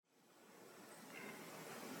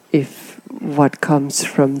if what comes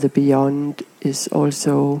from the beyond is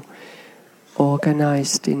also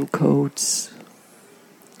organized in codes.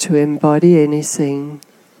 To embody anything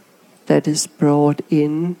that is brought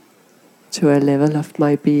in to a level of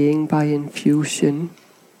my being by infusion,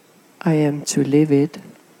 I am to live it.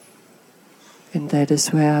 And that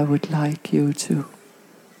is where I would like you to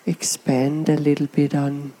expand a little bit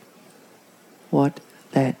on what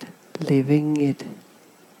that living it,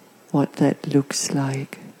 what that looks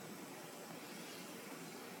like.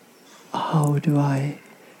 How do I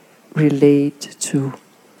relate to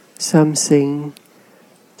something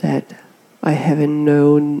that I haven't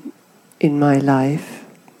known in my life?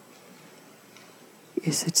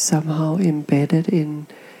 Is it somehow embedded in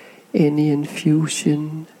any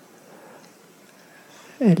infusion?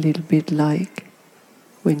 A little bit like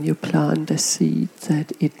when you plant a seed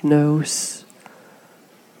that it knows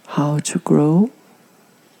how to grow.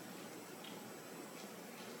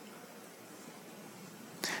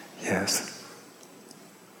 Yes.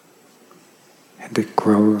 And it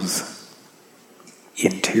grows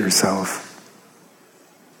into yourself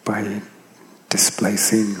by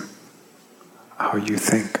displacing how you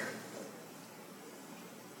think,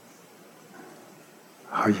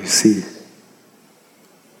 how you see.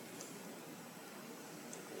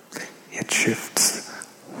 It shifts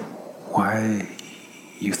why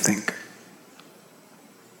you think.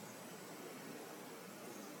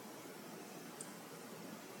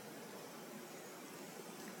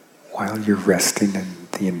 While you're resting in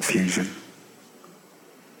the infusion,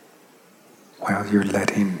 while you're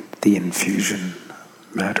letting the infusion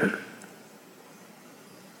matter,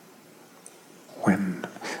 when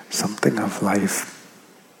something of life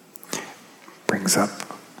brings up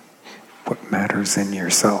what matters in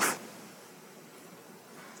yourself,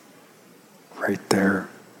 right there,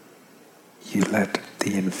 you let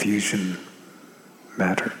the infusion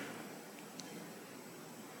matter.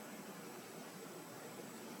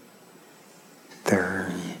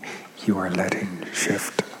 There, you are letting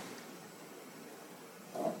shift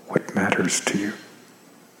what matters to you.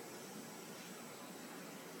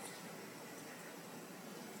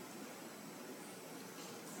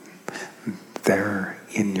 There,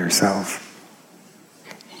 in yourself,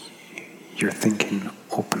 your thinking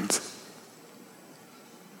opens.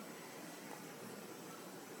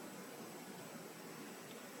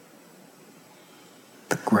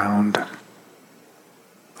 The ground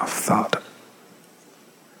of thought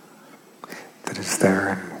that is there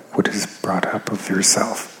and what is brought up of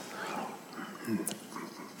yourself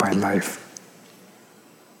by life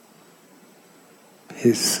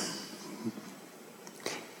is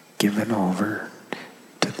given over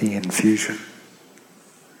to the infusion.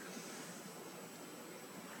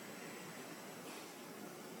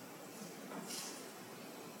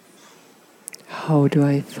 How do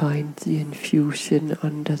I find the infusion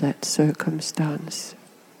under that circumstance?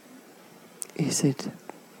 Is it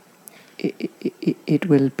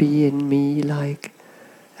will be in me like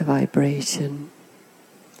a vibration?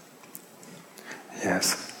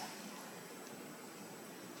 Yes.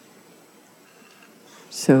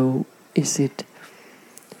 So is it,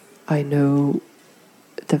 I know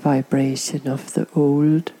the vibration of the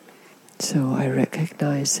old, so I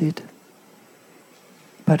recognize it,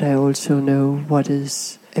 but I also know what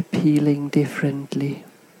is appealing differently.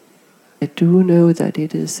 I do know that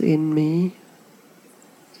it is in me.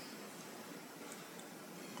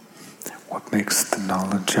 What makes the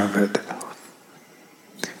knowledge of it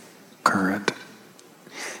current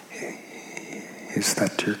is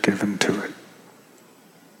that you're given to it.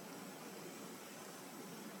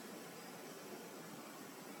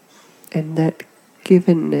 And that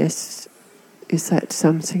givenness, is that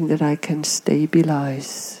something that I can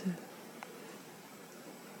stabilize?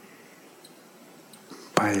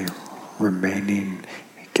 By remaining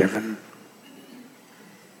given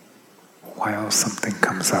while something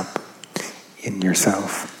comes up in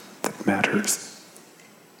yourself that matters.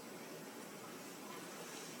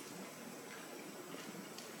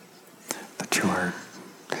 That you are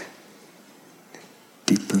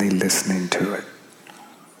deeply listening to it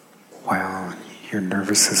while your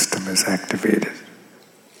nervous system is activated,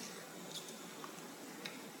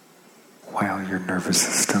 while your nervous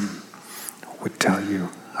system would tell you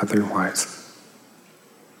otherwise.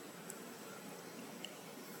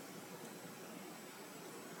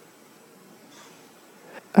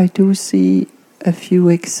 I do see a few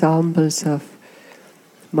examples of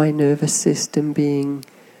my nervous system being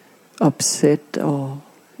upset, or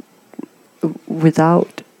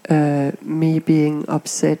without me being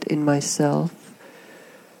upset in myself.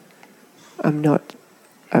 I'm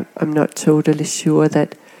not totally sure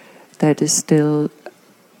that that is still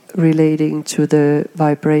relating to the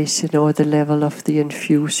vibration or the level of the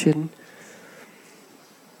infusion.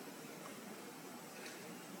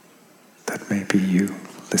 That may be you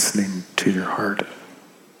listening to your heart.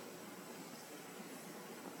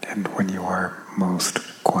 And when you are most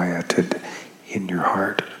quieted in your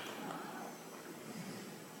heart,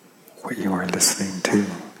 what you are listening to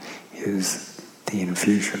is the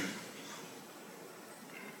infusion.